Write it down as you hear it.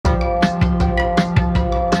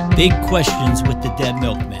Big Questions with the Dead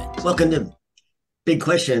Milkmen. Welcome to Big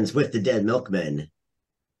Questions with the Dead Milkmen.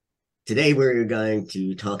 Today we're going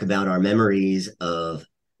to talk about our memories of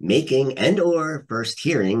making and or first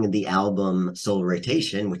hearing the album Soul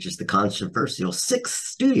Rotation, which is the controversial sixth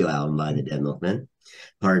studio album by the Dead Milkmen.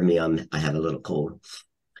 Pardon me, I have a little cold.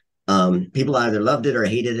 People either loved it or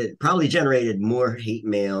hated it. Probably generated more hate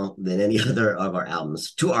mail than any other of our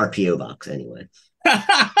albums, to our P.O. box anyway.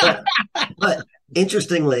 But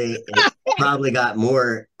interestingly, it probably got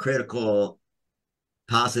more critical,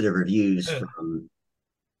 positive reviews from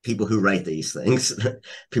people who write these things,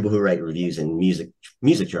 people who write reviews and music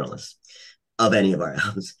journalists of any of our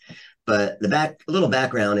albums. But a little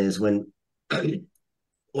background is when,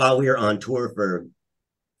 while we were on tour for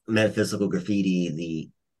Metaphysical Graffiti, the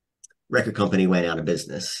record company went out of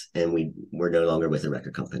business, and we were no longer with the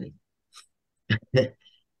record company.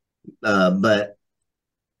 But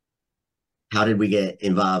how did we get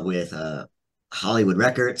involved with Hollywood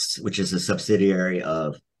Records, which is a subsidiary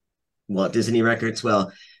of Walt Disney Records?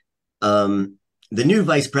 Well, the new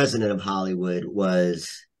vice president of Hollywood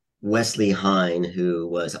was Wesley Hine, who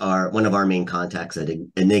was one of our main contacts at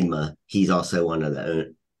Enigma. He's also one of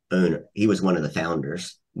the owner. He was one of the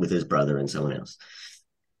founders with his brother and someone else.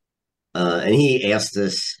 And he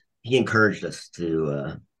encouraged us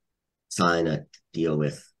to sign a deal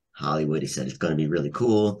with Hollywood. He said it's going to be really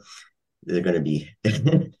cool. They're going to be,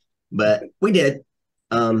 but we did.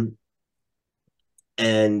 We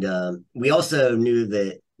also knew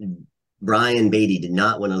that Brian Beatty did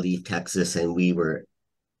not want to leave Texas, and we were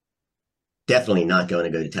definitely not going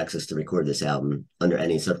to go to Texas to record this album under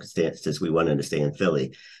any circumstances. We wanted to stay in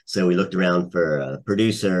Philly. So we looked around for a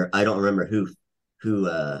producer. I don't remember who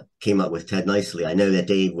came up with Ted Nicely. I know that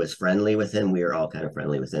Dave was friendly with him. We were all kind of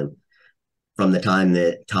friendly with him from the time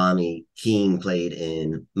that Tommy Keene played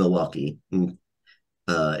in Milwaukee in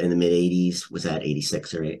the mid 80s. Was that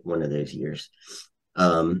 86 or 8? One of those years.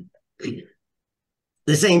 The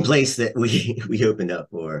same place that we opened up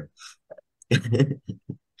for.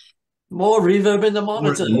 More reverb in the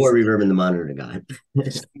monitor. More reverb in the monitor guy.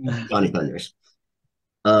 Johnny Thunders.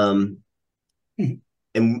 And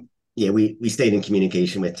yeah, we stayed in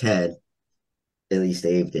communication with Ted. At least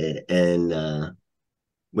Dave did. And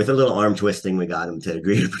with a little arm twisting, we got him to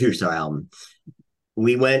agree to produce our album.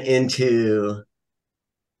 We went into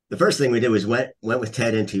the first thing we did was went with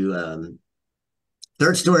Ted into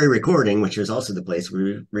Third Story Recording, which was also the place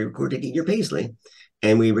where we recorded Eat Your Paisley.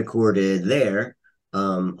 And we recorded there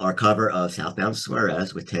our cover of Southbound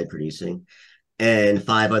Suarez with Ted producing and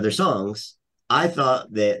 5 other songs. I thought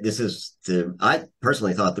that I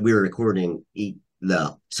personally thought that we were recording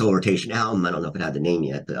the Soul Rotation album. I don't know if it had the name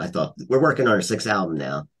yet, but I thought we're working on our 6th album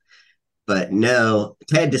now. But no,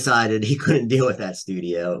 Ted decided he couldn't deal with that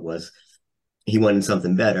studio. He wanted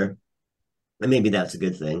something better. And maybe that's a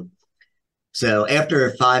good thing. So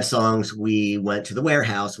after 5 songs, we went to the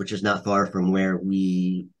warehouse, which is not far from where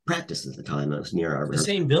we practiced at the time. It was near our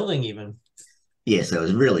same building even. Yeah, so it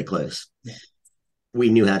was really close. Yeah. We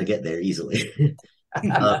knew how to get there easily.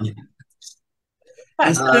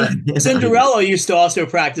 Cinderella used to also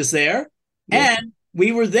practice there. Yeah. And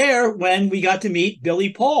we were there when we got to meet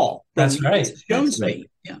Billy Paul. That's right. That's right.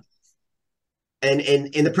 Yeah. And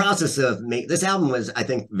in the process of this album was, I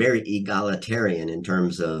think, very egalitarian in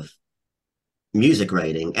terms of music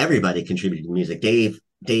writing. Everybody contributed music. Dave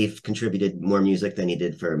contributed more music than he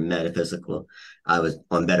did for Metaphysical. I was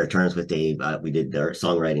on better terms with Dave. We did our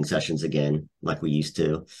songwriting sessions again, like we used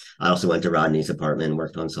to. I also went to Rodney's apartment and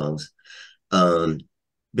worked on songs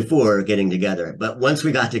before getting together. But once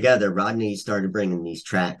we got together, Rodney started bringing these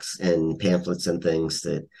tracks and pamphlets and things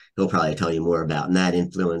that he'll probably tell you more about. And that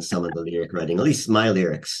influenced some of the lyric writing, at least my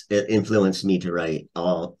lyrics. It influenced me to write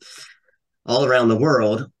All Around the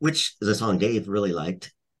World, which is a song Dave really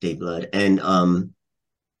liked, Dave Blood, and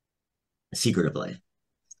Secret of Life.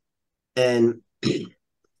 And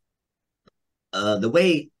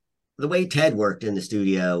the way Ted worked in the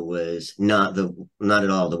studio was not at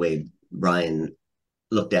all the way Brian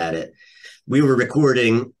looked at it. We were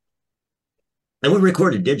recording, and we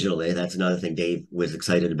recorded digitally. That's another thing Dave was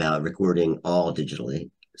excited about, recording all digitally,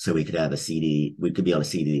 so we could have a CD. We could be on a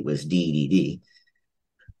CD that was DDD.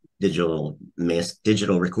 Digital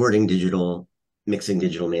recording, digital mixing,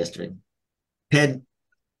 digital mastering. Ted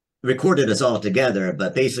recorded us all together,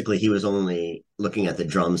 but basically he was only looking at the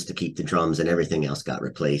drums to keep the drums, and everything else got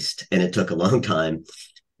replaced. And it took a long time.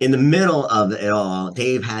 In the middle of it all,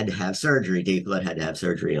 Dave had to have surgery. Dave Blood had to have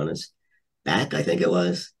surgery on his back, I think it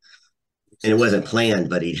was. And it wasn't planned,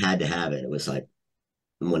 but he had to have it. It was like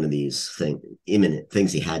one of these imminent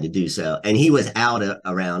things he had to do so. And he was out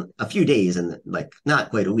around a few days, and like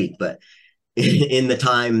not quite a week, but in the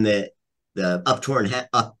time that the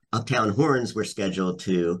Uptown Horns were scheduled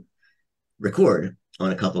to record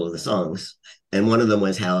on a couple of the songs. And one of them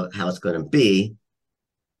was How It's Gonna Be.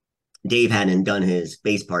 Dave hadn't done his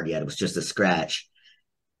bass part yet. It was just a scratch.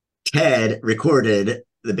 Ted recorded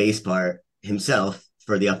the bass part himself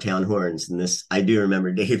for the Uptown Horns. And this, I do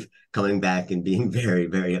remember Dave coming back and being very,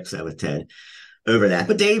 very upset with Ted over that.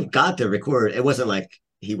 But Dave got to record. It wasn't like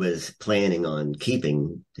he was planning on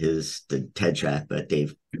keeping the Ted track, but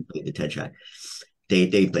Dave played the Ted track.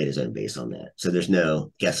 Dave played his own bass on that. So there's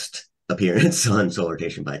no guest appearance on Soul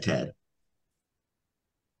Rotation by Ted.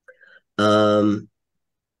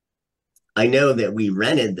 I know that we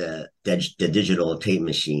rented the digital tape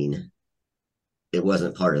machine. It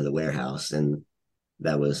wasn't part of the warehouse, and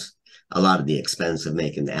that was a lot of the expense of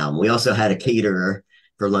making the album. We also had a caterer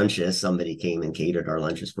for lunches. Somebody came and catered our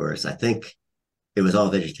lunches for us. I think it was all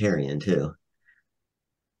vegetarian too.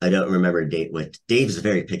 I don't remember Dave's a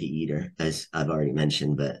very picky eater, as I've already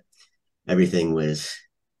mentioned, but everything was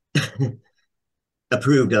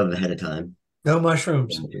approved of ahead of time. No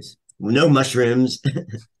mushrooms. No mushrooms.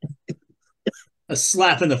 A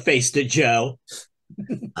slap in the face to Joe.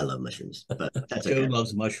 I love mushrooms, but that's Joe okay.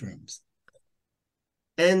 loves mushrooms.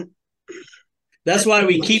 And that's why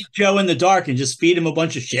we keep Joe in the dark and just feed him a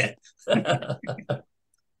bunch of shit.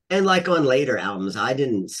 And like on later albums,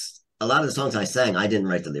 a lot of the songs I sang, I didn't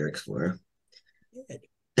write the lyrics for.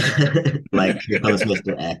 Like Here Comes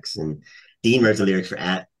Mr. X, and Dean wrote the lyrics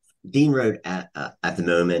for Dean wrote at the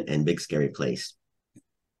Moment and Big Scary Place,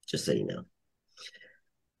 just so you know.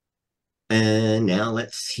 And now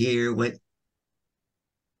let's hear what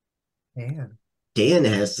Dan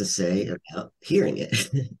has to say about hearing it.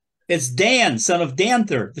 It's Dan, son of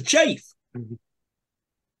Danther, the chief.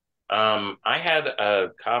 I had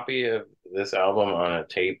a copy of this album on a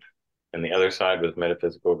tape, and the other side was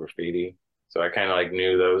Metaphysical Graffiti. So I kind of like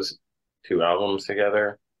knew those two albums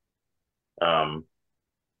together.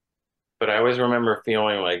 But I always remember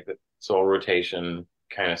feeling like the Soul Rotation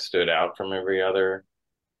kind of stood out from every other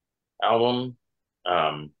album.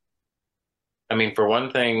 I mean, for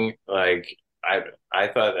one thing, like I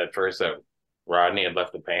thought at first that Rodney had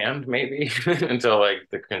left the band, maybe until like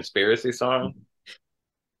the Conspiracy song.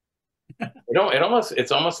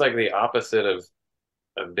 It's almost like the opposite of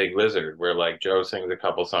Big Lizard, where like Joe sings a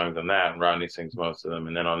couple songs on that, and Rodney sings most of them,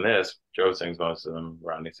 and then on this, Joe sings most of them,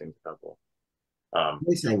 Rodney sings a couple. I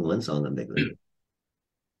only sang one song on Big Lizard.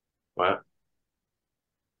 What?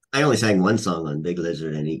 I only sang one song on Big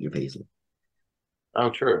Lizard and Eat Your Paisley. Oh,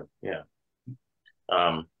 true. Yeah.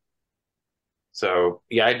 So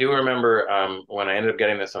yeah, I do remember when I ended up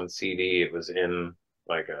getting this on CD, it was in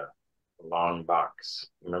like a long box.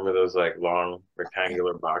 Remember those like long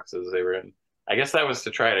rectangular boxes they were in? I guess that was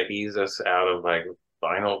to try to ease us out of like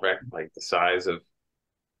vinyl like the size of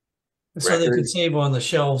So they could save on the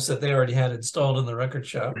shelves that they already had installed in the record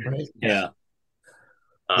shop, right? Yeah.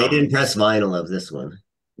 They didn't press vinyl of this one.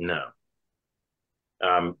 No.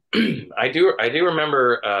 I do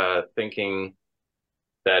remember thinking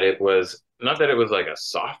that it was not that it was like a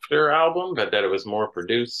softer album, but that it was more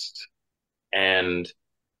produced, and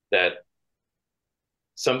that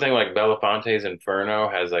something like Belafonte's Inferno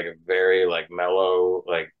has like a very like mellow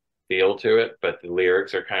like feel to it, but the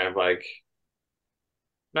lyrics are kind of like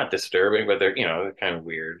not disturbing, but they're kind of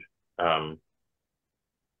weird.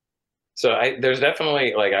 So there's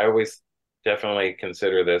definitely like I always definitely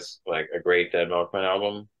consider this like a great Dead Milkmen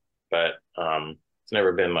album, but it's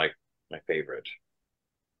never been like my favorite.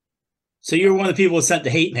 So you're one of the people who sent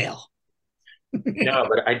the hate mail. No,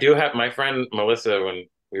 but I do have my friend Melissa, when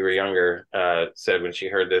we were younger, said when she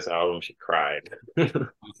heard this album, she cried.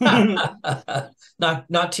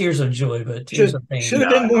 Not tears of joy, but tears of pain. Should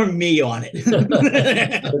have been more me on it.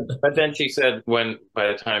 But then she said by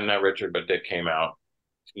the time Not Richard But Dick came out,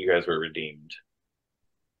 you guys were redeemed.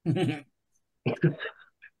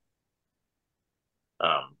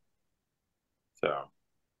 So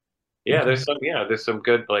yeah, there's some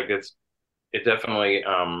good, like it definitely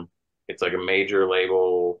it's like a major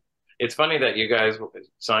label. It's funny that you guys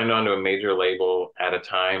signed on to a major label at a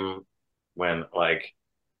time when like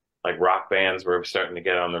rock bands were starting to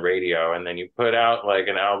get on the radio, and then you put out like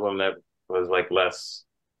an album that was like less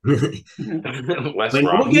less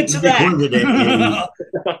rock. We'll get to that.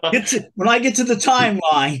 When I get to the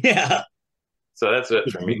timeline, yeah. So that's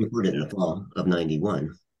it for me. We recorded in the fall of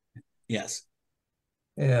 '91. Yes.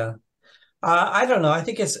 Yeah. I don't know. I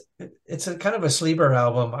think it's a kind of a sleeper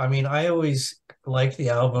album. I mean, I always liked the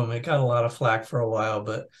album. It got a lot of flack for a while,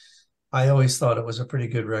 but I always thought it was a pretty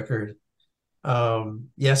good record.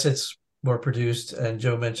 Yes, it's more produced, and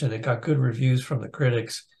Joe mentioned it got good reviews from the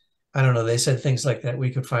critics. I don't know. They said things like that.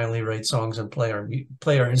 We could finally write songs and play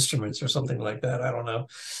our instruments or something like that. I don't know.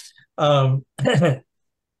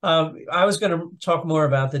 I was going to talk more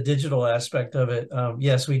about the digital aspect of it.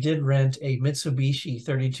 Yes, we did rent a Mitsubishi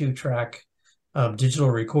 32-track digital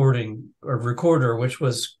recorder, which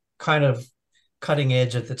was kind of cutting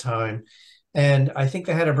edge at the time. And I think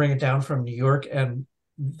they had to bring it down from New York. And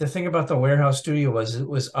the thing about the warehouse studio was it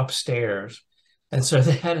was upstairs. And so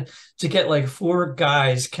they had to get like 4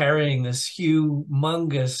 guys carrying this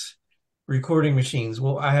humongous recording machines.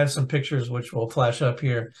 Well, I have some pictures which will flash up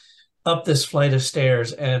here, up this flight of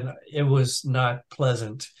stairs, and it was not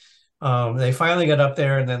pleasant. They finally got up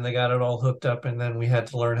there, and then they got it all hooked up, and then we had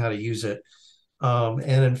to learn how to use it. And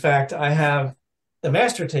in fact, I have the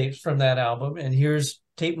master tapes from that album, and here's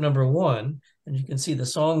tape number 1, and you can see the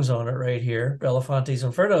songs on it right here. Belafonte's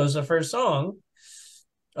Inferno is the first song.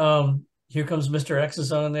 Here Comes Mr. X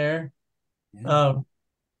is on there. Yeah.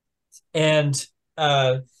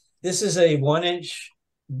 This is a 1-inch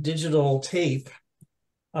digital tape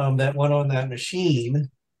that went on that machine.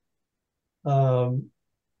 And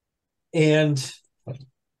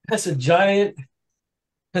has a giant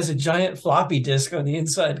floppy disk on the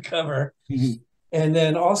inside cover. Mm-hmm. And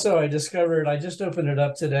then also I discovered, I just opened it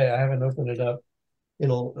up today. I haven't opened it up.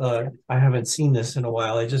 I haven't seen this in a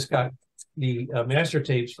while. I just got the master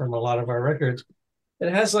tapes from a lot of our records.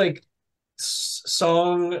 It has like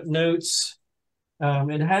song notes.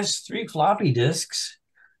 It has 3 floppy disks.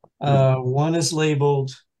 One is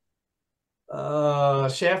labeled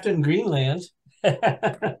Shaft and Greenland.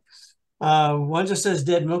 One just says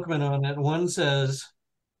Dead Milkmen on it. One says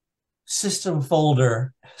System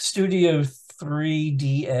Folder Studio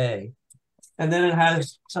 3DA. And then it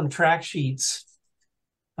has some track sheets.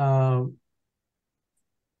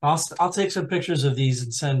 I'll take some pictures of these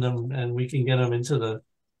and send them, and we can get them into the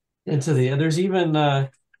there's even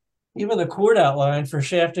the chord outline for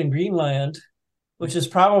Shaft and Greenland, which is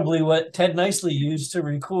probably what Ted Nicely used to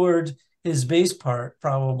record his bass part,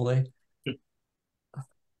 probably.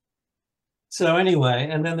 So anyway,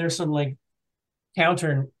 and then there's some like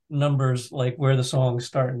counter numbers, like where the songs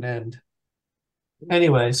start and end.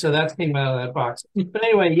 Anyway, so that came out of that box. But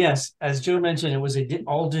anyway, yes, as Joe mentioned, it was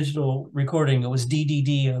all digital recording. It was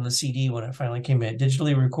DDD on the CD when it finally came in.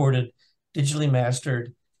 Digitally recorded, digitally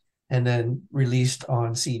mastered, and then released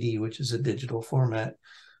on CD, which is a digital format.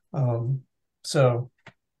 So,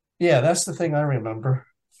 yeah, that's the thing I remember.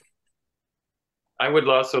 I would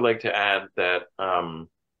also like to add that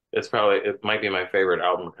it might be my favorite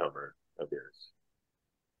album cover of yours.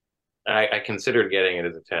 I considered getting it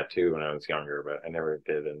as a tattoo when I was younger, but I never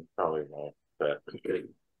did, and probably won't. But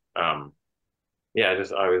yeah,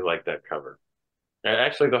 I always liked that cover. And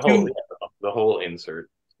actually, the whole insert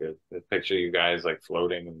is good. The picture of you guys like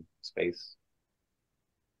floating in space.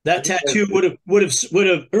 That tattoo would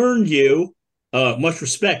have earned you much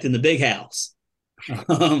respect in the big house.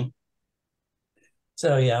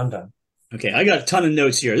 So yeah, I'm done. Okay, I got a ton of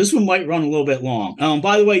notes here. This one might run a little bit long.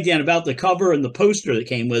 By the way, Dan, about the cover and the poster that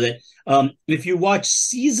came with it, if you watch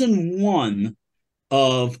season 1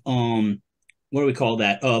 of what do we call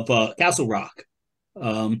that? Of Castle Rock,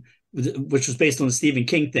 which was based on the Stephen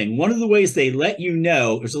King thing. One of the ways they let you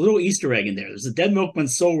know, there's a little Easter egg in there. There's a Dead Milkmen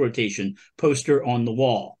Soul Rotation poster on the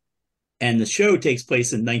wall, and the show takes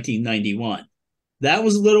place in 1991. That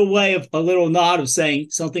was a little nod of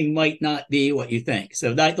saying something might not be what you think.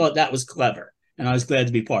 So I thought that was clever, and I was glad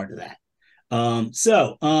to be part of that.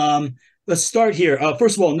 Let's start here.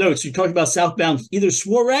 First of all, notes. You talked about Southbound, either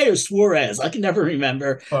Soiree or Suarez. I can never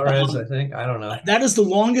remember. Suarez, I think. I don't know. That is the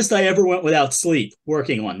longest I ever went without sleep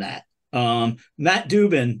working on that. Matt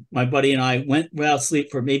Dubin, my buddy, and I went without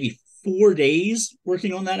sleep for maybe 4 days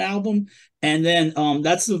working on that album. And then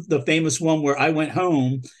that's the famous one where I went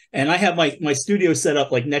home and I have my studio set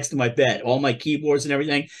up like next to my bed, all my keyboards and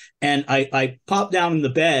everything. And I popped down in the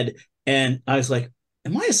bed and I was like,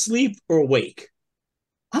 am I asleep or awake?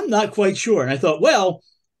 I'm not quite sure. And I thought, well,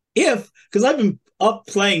 because I've been up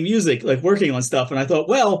playing music, like working on stuff. And I thought,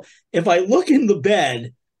 well, if I look in the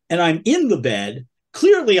bed and I'm in the bed,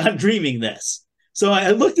 clearly I'm dreaming this. So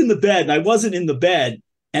I looked in the bed and I wasn't in the bed.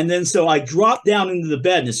 And then so I dropped down into the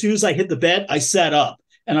bed. And as soon as I hit the bed, I sat up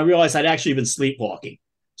and I realized I'd actually been sleepwalking.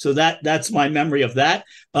 So that's my memory of that.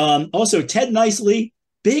 Also, Ted Nicely,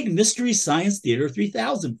 big Mystery Science Theater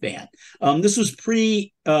 3000 fan. This was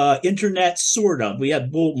pre-internet, sort of. We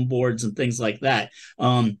had bulletin boards and things like that.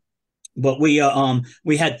 But we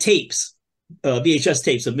had tapes VHS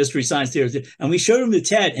tapes of Mystery Science Theater, and we showed them to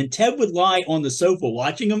Ted, and Ted would lie on the sofa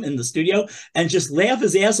watching them in the studio and just laugh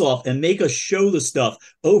his ass off and make us show the stuff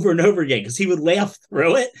over and over again because he would laugh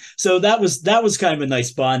through it. So that was kind of a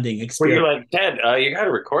nice bonding experience. Where you're like, Ted, you got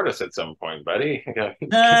to record us at some point, buddy.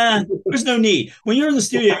 There's no need. When you're in the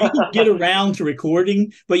studio, you can get around to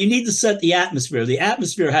recording, but you need to set the atmosphere. The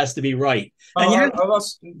atmosphere has to be right. And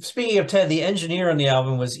speaking of Ted, the engineer on the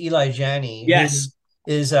album was Eli Janney. Yes.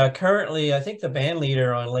 Is currently, I think, the band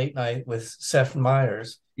leader on Late Night with Seth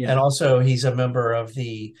Meyers. Yeah. And also he's a member of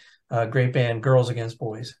the great band Girls Against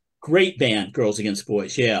Boys. Great band, Girls Against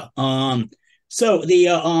Boys, yeah. So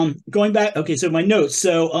the going back, okay, so my notes.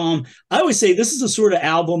 So I always say this is the sort of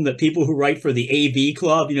album that people who write for the AV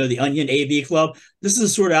Club, the Onion AV Club, this is the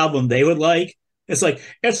sort of album they would like. It's like,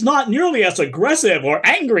 it's not nearly as aggressive or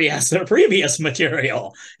angry as the previous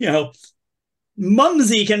material.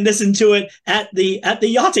 Mumsy can listen to it at the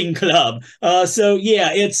yachting club. So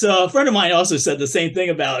yeah, it's a friend of mine also said the same thing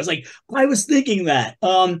about it. It's like, I was thinking that.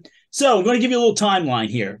 So I'm going to give you a little timeline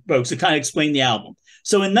here, folks, to kind of explain the album.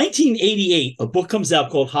 So in 1988, a book comes out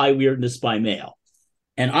called High Weirdness by Mail.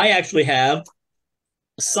 And I actually have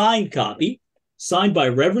a signed copy, signed by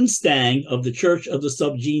Reverend Stang of the Church of the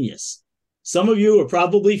Subgenius. Some of you are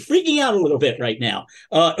probably freaking out a little bit right now.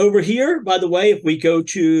 Over here, by the way, if we go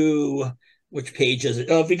to, which page is it?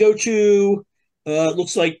 If we go to,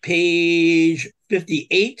 looks like page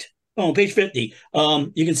 58. Oh, page 50.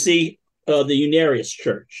 You can see the Unarius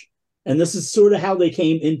Church. And this is sort of how they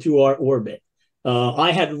came into our orbit.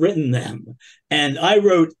 I had written them, and I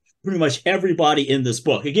wrote pretty much everybody in this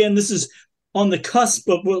book. Again, this is on the cusp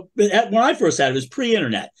of, when I first had it, it was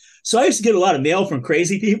pre-internet. So I used to get a lot of mail from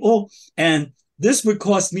crazy people, and this would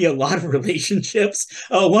cost me a lot of relationships.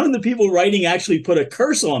 One of the people writing actually put a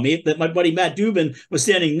curse on me that my buddy Matt Dubin was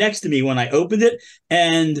standing next to me when I opened it.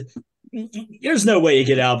 And there's no way you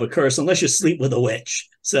get out of a curse unless you sleep with a witch.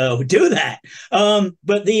 So do that.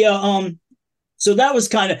 So that was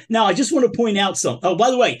kind of, now I just want to point out something. Oh, by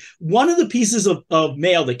the way, one of the pieces of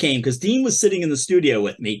mail that came, because Dean was sitting in the studio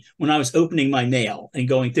with me when I was opening my mail and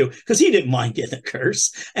going through, because he didn't mind getting a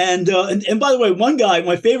curse. And by the way, one guy,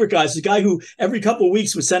 my favorite guy, is the guy who every couple of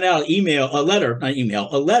weeks would send out a letter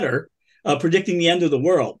predicting the end of the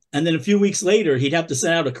world. And then a few weeks later, he'd have to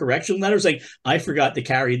send out a correction letter saying, I forgot to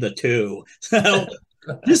carry the 2. So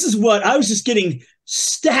this is what I was just getting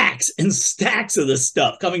stacks and stacks of this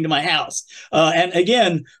stuff coming to my house. And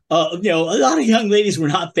again, a lot of young ladies were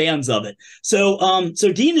not fans of it. So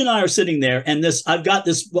Dean and I are sitting there, and I've got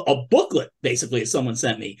a booklet basically someone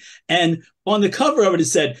sent me. And on the cover of it, it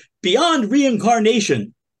said, Beyond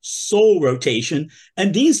Reincarnation, Soul Rotation.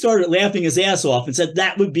 And Dean started laughing his ass off and said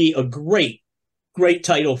that would be a great, great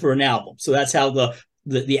title for an album. So that's how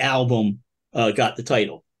the album got the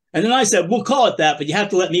title. And then I said, we'll call it that, but you have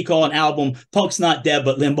to let me call an album Punk's Not Dead,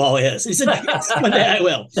 but Limbaugh Is. He said, yes, one day I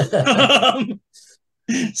will.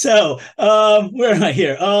 Where am I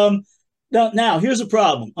here? Now, here's a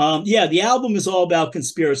problem. The album is all about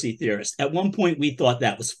conspiracy theorists. At one point, we thought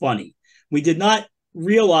that was funny. We did not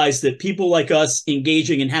realize that people like us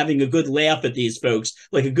engaging and having a good laugh at these folks,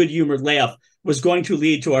 like a good humored laugh, was going to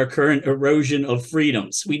lead to our current erosion of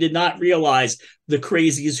freedoms. We did not realize the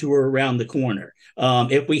crazies who were around the corner.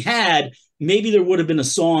 If we had, maybe there would have been a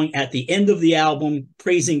song at the end of the album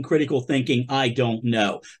praising critical thinking. I don't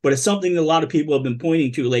know. But it's something that a lot of people have been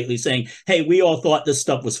pointing to lately, saying, hey, we all thought this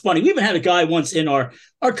stuff was funny. We even had a guy once in our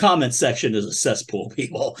comment section as a cesspool,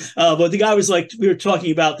 people. But the guy was like, we were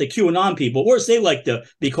talking about the QAnon people, or they like to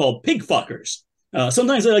be called pig fuckers.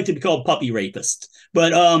 Sometimes they like to be called puppy rapists.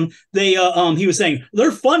 But he was saying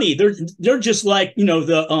they're funny. They're just like,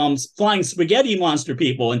 the flying spaghetti monster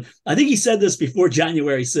people. And I think he said this before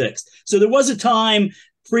January 6th. So there was a time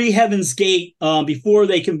pre-Heaven's Gate, before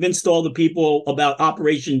they convinced all the people about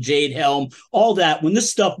Operation Jade Helm, all that, when this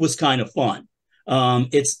stuff was kind of fun.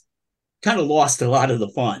 It's kind of lost a lot of the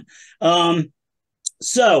fun. I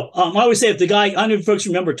always say, if the guy, I don't know if folks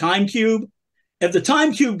remember Time Cube. If the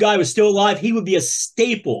Time Cube guy was still alive, he would be a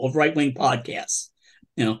staple of right-wing podcasts.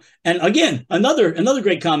 And again, another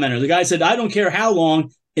great commenter, the guy said, I don't care how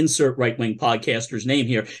long, insert right-wing podcaster's name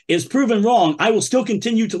here, is proven wrong, I will still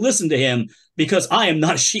continue to listen to him because I am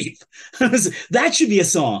not sheep. That should be a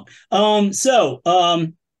song. Okay,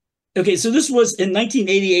 so this was in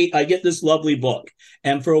 1988, I get this lovely book.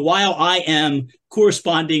 And for a while, I am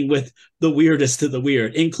corresponding with the weirdest of the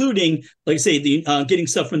weird, including, like I say, getting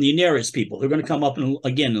stuff from the Unarius people. They're going to come up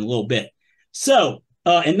again in a little bit. So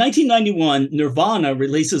in 1991, Nirvana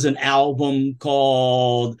releases an album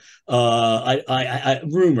called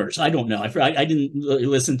Rumors. I don't know. I didn't really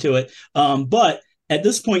listen to it. But at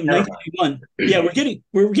this point in 1991, yeah,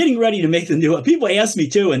 we're getting ready to make the new one. People ask me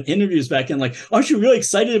too in interviews back then, like, aren't you really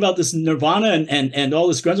excited about this Nirvana and all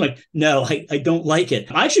this grunge? I'm like, no, I don't like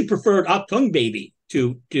it. I actually preferred Achtung Baby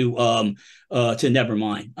to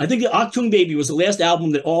Nevermind. I think the Achtung Baby was the last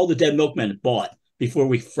album that all the Dead Milkmen bought before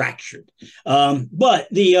we fractured. But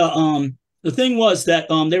the thing was that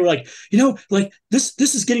they were like, like this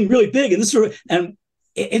is getting really big, and and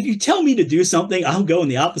if you tell me to do something, I'll go in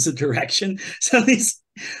the opposite direction. So these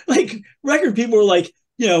like record people were like,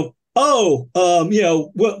 we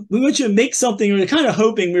want you to make something. We were kind of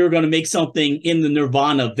hoping we were going to make something in the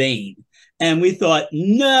Nirvana vein. And we thought,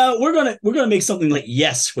 no, we're gonna make something like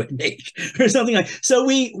Yes would make, or something like. So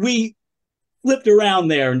we flipped around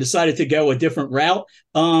there and decided to go a different route.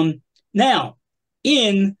 Now,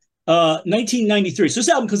 in 1993, so this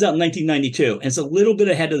album comes out in 1992, and it's a little bit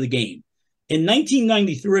ahead of the game. In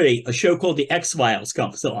 1993, a show called The X-Files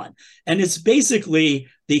comes on, and it's basically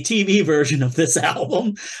the TV version of this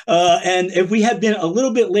album. And if we had been a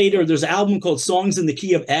little bit later, there's an album called Songs in the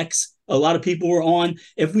Key of X. A lot of people were on.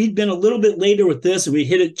 If we'd been a little bit later with this and we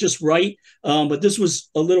hit it just right, but this was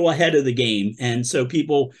a little ahead of the game, and so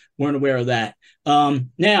people weren't aware of that.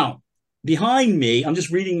 Now, behind me, I'm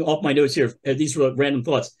just reading off my notes here. These were random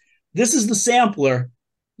thoughts. This is the sampler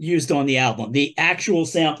used on the album, the actual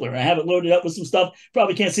sampler. I have it loaded up with some stuff.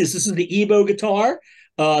 Probably can't see this. This is the Ebo guitar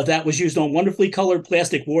that was used on Wonderfully Colored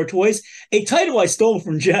Plastic War Toys, a title I stole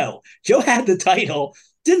from Joe. Joe had the title,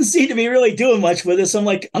 didn't seem to be really doing much with it. So I'm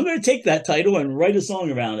like, I'm going to take that title and write a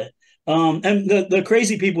song around it. And the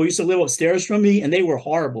crazy people used to live upstairs from me, and they were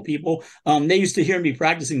horrible people. They used to hear me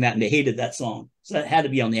practicing that, and they hated that song. So that had to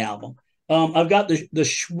be on the album. I've got the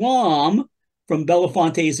Schwam from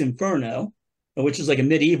Belafonte's Inferno, which is like a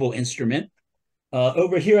medieval instrument.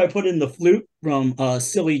 Over here, I put in the flute from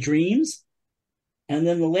Silly Dreams. And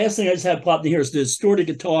then the last thing I just have popped in here is the distorted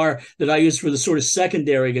guitar that I use for the sort of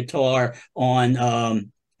secondary guitar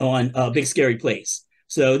on Big Scary Place.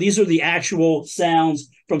 So these are the actual sounds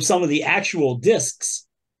from some of the actual discs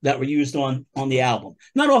that were used on the album.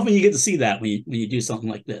 Not often you get to see that when you do something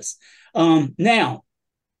like this. Now,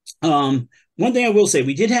 one thing I will say,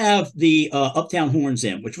 we did have the Uptown Horns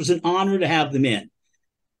in, which was an honor to have them in.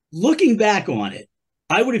 Looking back on it,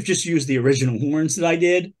 I would have just used the original horns that I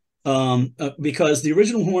did, because the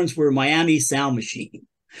original horns were Miami Sound Machine.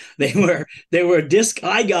 They were a disc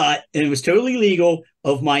I got, and it was totally legal,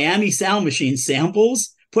 of Miami Sound Machine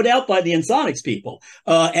samples put out by the Insonics people.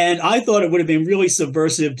 And I thought it would have been really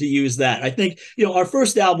subversive to use that. I think, our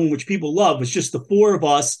first album, which people love, was just the four of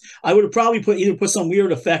us. I would have probably put some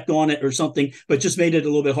weird effect on it or something, but just made it a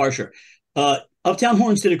little bit harsher. Uptown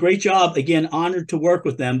Horns did a great job. Again, honored to work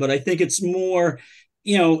with them, but I think it's more,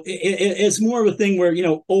 it's more of a thing where,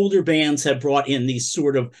 older bands have brought in these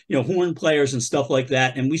sort of, horn players and stuff like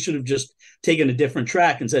that. And we should have just taken a different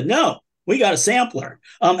track and said, no, we got a sampler.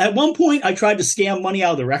 At one point, I tried to scam money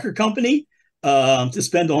out of the record company to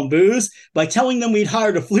spend on booze by telling them we'd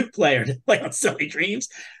hired a flute player to play on Silly Dreams.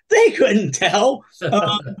 They couldn't tell.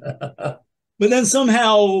 But then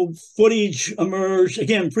somehow footage emerged,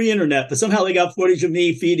 again, pre-internet, but somehow they got footage of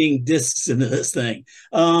me feeding discs into this thing.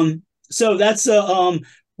 So that's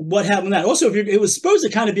what happened with that. Also, it was supposed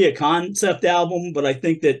to kind of be a concept album, but I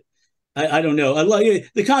think that, I don't know. I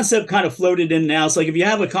like the concept kind of floated in now. It's like if you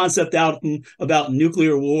have a concept album about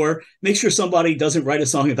nuclear war, make sure somebody doesn't write a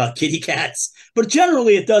song about kitty cats. But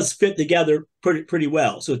generally, it does fit together pretty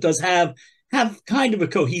well. So it does have kind of a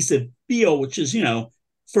cohesive feel, which is,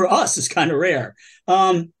 for us, is kind of rare.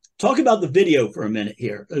 Talk about the video for a minute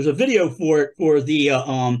here. There's a video for it for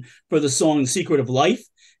the song "Secret of Life,"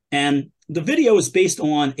 and the video is based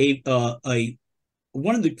on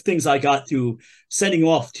one of the things I got through sending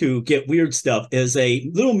off to get weird stuff is a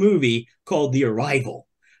little movie called The Arrival.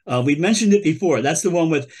 We've mentioned it before. That's the one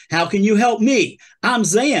with "How can you help me? I'm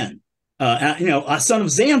Zan, a son of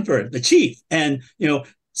Zanford, the chief, and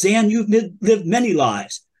Zan, you've lived many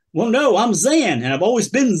lives." Well, no, I'm Zan, and I've always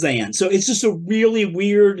been Zan. So it's just a really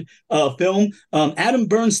weird film. Adam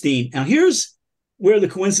Bernstein. Now, here's where the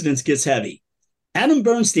coincidence gets heavy. Adam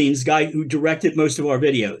Bernstein's the guy who directed most of our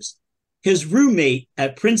videos. His roommate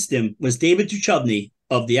at Princeton was David Duchovny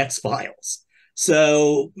of the X-Files.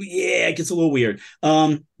 So, yeah, it gets a little weird.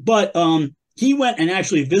 But he went and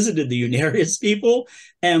actually visited the Unarius people.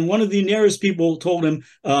 And one of the Unarius people told him,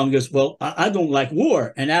 goes, well, I don't like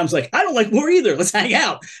war. And Adam's like, I don't like war either. Let's hang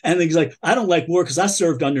out. And he's like, I don't like war because I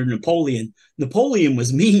served under Napoleon. Napoleon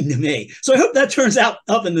was mean to me. So I hope that turns out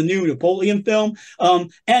up in the new Napoleon film.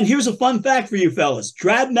 And here's a fun fact for you fellas.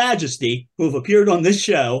 Drab Majesty, who have appeared on this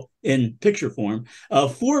show in picture form,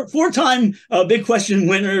 four-time Big Question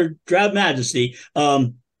winner, Drab Majesty,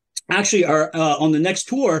 actually are on the next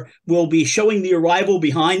tour will be showing the Arrival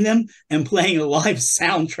behind them and playing a live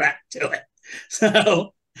soundtrack to it.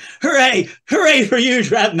 So hooray for you,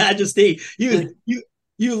 Drab Majesty.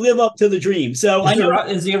 You live up to the dream. So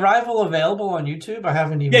is the Arrival available on YouTube? I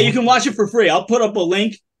haven't even. Yeah, you can watch it for free. I'll put up a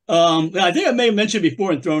link. I think I may have mentioned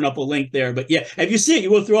before and thrown up a link there, but yeah, if you see it,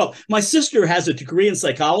 you will throw up. My sister has a degree in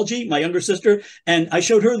psychology, my younger sister, and I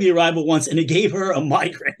showed her the Arrival once and it gave her a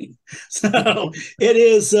migraine. So it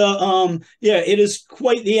is, it is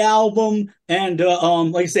quite the album. And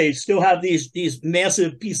like I say, still have these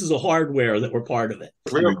massive pieces of hardware that were part of it.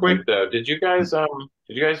 Real quick though, did you guys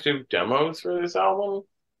do demos for this album?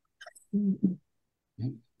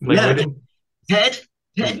 Like, yeah, Ted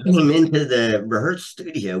came into the rehearsal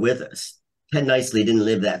studio with us. Ted nicely didn't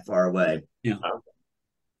live that far away. Yeah.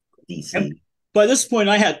 DC. And by this point,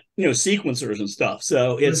 I had, sequencers and stuff.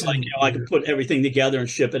 So it's like, I could put everything together and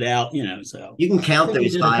ship it out, so. You can count those. We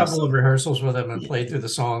did a couple of rehearsals with him and played through the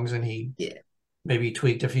songs, and he maybe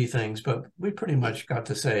tweaked a few things, but we pretty much got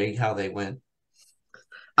to say how they went.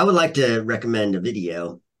 I would like to recommend a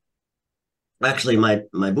video. Actually,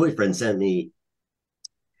 my boyfriend sent me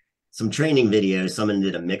some training videos. Someone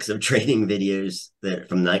did a mix of training videos that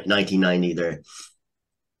from 1990. They're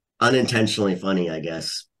unintentionally funny, I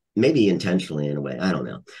guess. Maybe intentionally in a way. I don't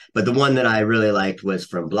know. But the one that I really liked was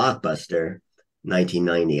from Blockbuster,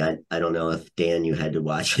 1990. I don't know if, Dan, you had to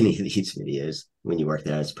watch any of these videos when you worked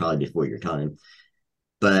there. It's probably before your time.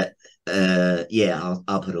 But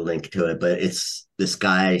I'll put a link to it. But it's this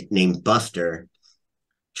guy named Buster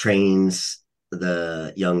trains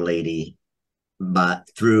the young lady but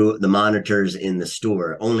through the monitors in the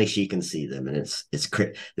store. Only she can see them, and it's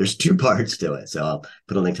there's two parts to it, so I'll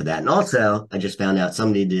put a link to that. And also, I just found out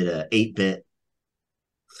somebody did a 8-bit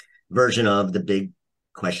version of the Big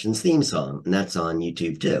Questions theme song, and that's on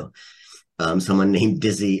YouTube too. Someone named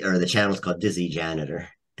Dizzy, or the channel's called Dizzy Janitor,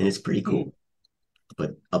 and it's pretty cool.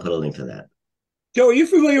 But I'll put a link to that. Joe, are you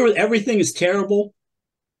familiar with Everything is Terrible?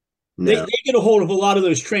 No. They get a hold of a lot of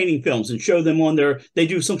those training films and show them on they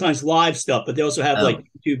do sometimes live stuff, but they also have like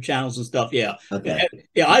YouTube channels and stuff. Yeah. Okay.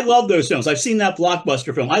 Yeah, I love those films. I've seen that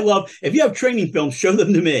Blockbuster film. If you have training films, show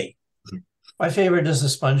them to me. My favorite is the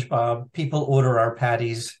SpongeBob. People order our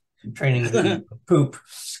patties, training video, poop.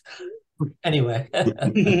 Anyway.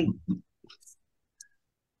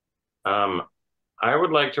 I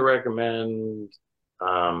would like to recommend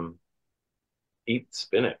Eat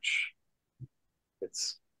Spinach.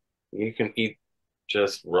 You can eat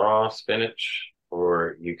just raw spinach,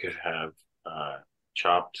 or you could have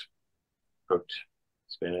chopped, cooked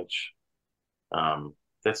spinach.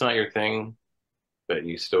 That's not your thing, but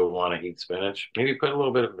you still want to eat spinach. Maybe put a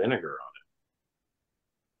little bit of vinegar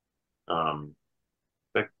on it.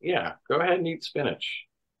 But yeah, go ahead and eat spinach.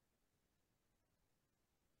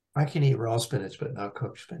 I can eat raw spinach, but not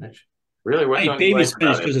cooked spinach. Really? What I baby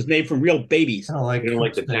spinach because it's made from real babies. I don't like. You don't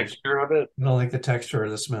like the texture of it? I don't like the texture or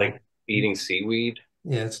the smell. Like eating seaweed?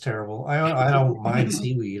 Yeah, it's terrible. I don't mind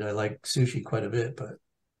seaweed. I like sushi quite a bit, but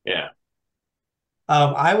yeah.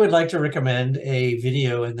 I would like to recommend a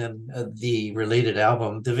video and then the related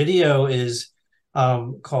album. The video is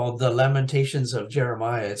called "The Lamentations of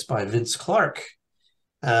Jeremiah." It's by Vince Clarke.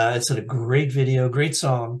 It's a great video, great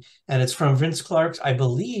song, and it's from Vince Clarke's. I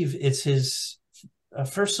believe it's his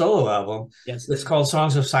first solo album. Yes, it's called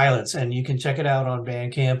 "Songs of Silence," and you can check it out on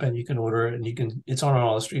Bandcamp, and you can order it, and it's on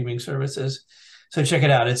all the streaming services. So check it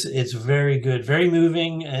out. It's very good, very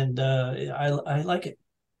moving, and I like it.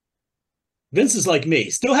 Vince is like me,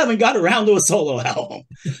 still haven't got around to a solo album.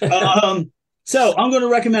 So I'm going to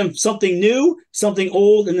recommend something new, something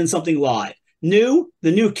old, and then something live. New,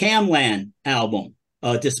 the new Camland album,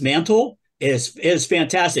 Dismantle, is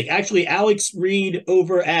fantastic. Actually, Alex Reed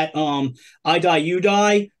over at I Die You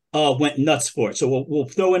Die went nuts for it. So we'll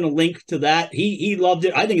throw in a link to that. He loved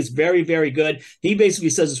it. I think it's very, very good. He basically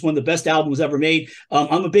says it's one of the best albums ever made.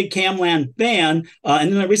 I'm a big Camland fan.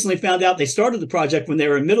 And then I recently found out they started the project when they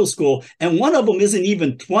were in middle school, and one of them isn't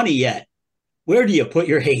even 20 yet. Where do you put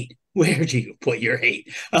your hate? Where do you put your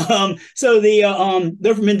hate? So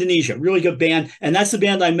they're from Indonesia, really good band, and that's the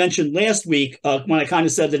band I mentioned last week when I kind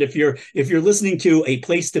of said that if you're listening to A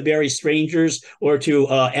Place to Bury Strangers or to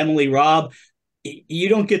Emily Robb, you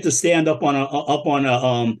don't get to stand up on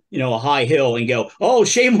a high hill and go, oh,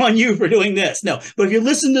 shame on you for doing this. No, but if you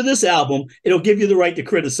listen to this album, it'll give you the right to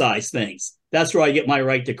criticize things. That's where I get my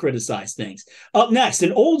right to criticize things. Up next,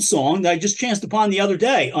 an old song that I just chanced upon the other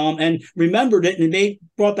day, and remembered it, and it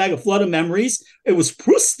brought back a flood of memories. It was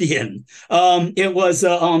Proustian. It was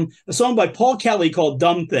a song by Paul Kelly called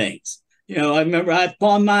 "Dumb Things." I remember I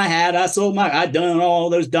pawned my hat, I'd done all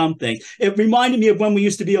those dumb things. It reminded me of when we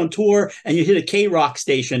used to be on tour and you hit a K-Rock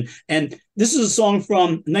station. And this is a song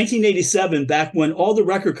from 1987, back when all the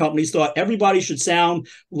record companies thought everybody should sound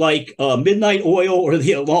like Midnight Oil or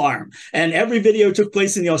The Alarm. And every video took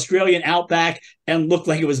place in the Australian outback and looked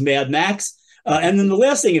like it was Mad Max. And then the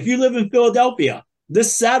last thing, if you live in Philadelphia,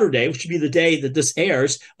 this Saturday, which should be the day that this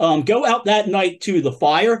airs, go out that night to the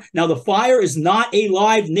Fire. Now, the Fire is not a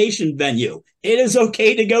Live Nation venue. It is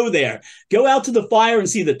okay to go there. Go out to the Fire and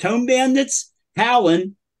see the Tone Bandits,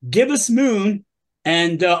 Howlin', Give Us Moon,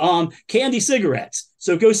 and Candy Cigarettes.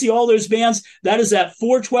 So go see all those bands. That is at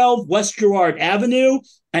 412 West Girard Avenue,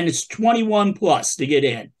 and it's 21 plus to get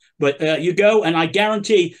in. But you go, and I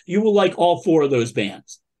guarantee you will like all four of those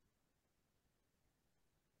bands.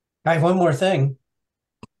 I have one more thing.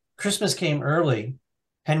 Christmas came early.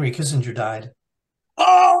 Henry Kissinger died.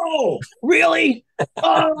 Oh, really?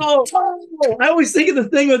 Oh, I always think of the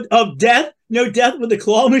thing of death, death with the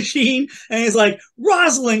claw machine. And he's like,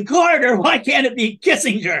 Rosalind Carter, why can't it be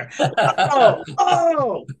Kissinger?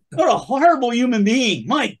 Oh, what a horrible human being.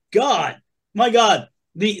 My God.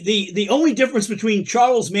 The only difference between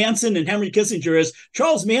Charles Manson and Henry Kissinger is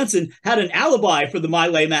Charles Manson had an alibi for the My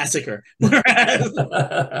Lai massacre.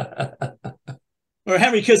 Or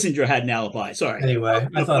Henry Kissinger had an alibi. Sorry. Anyway,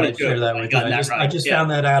 I thought I'd share that with you. I just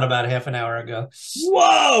found that out about half an hour ago.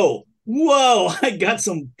 Whoa. I got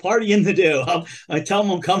some partying to do. I tell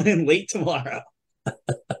them I'm coming in late tomorrow.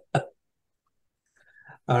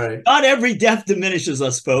 All right. Not every death diminishes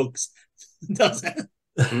us, folks. Doesn't.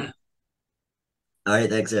 All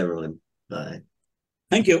right. Thanks, everyone. Bye.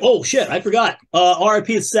 Thank you. Oh, shit. I forgot.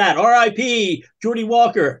 RIP is sad. RIP Jordy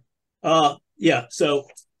Walker. Yeah. So,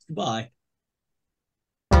 bye.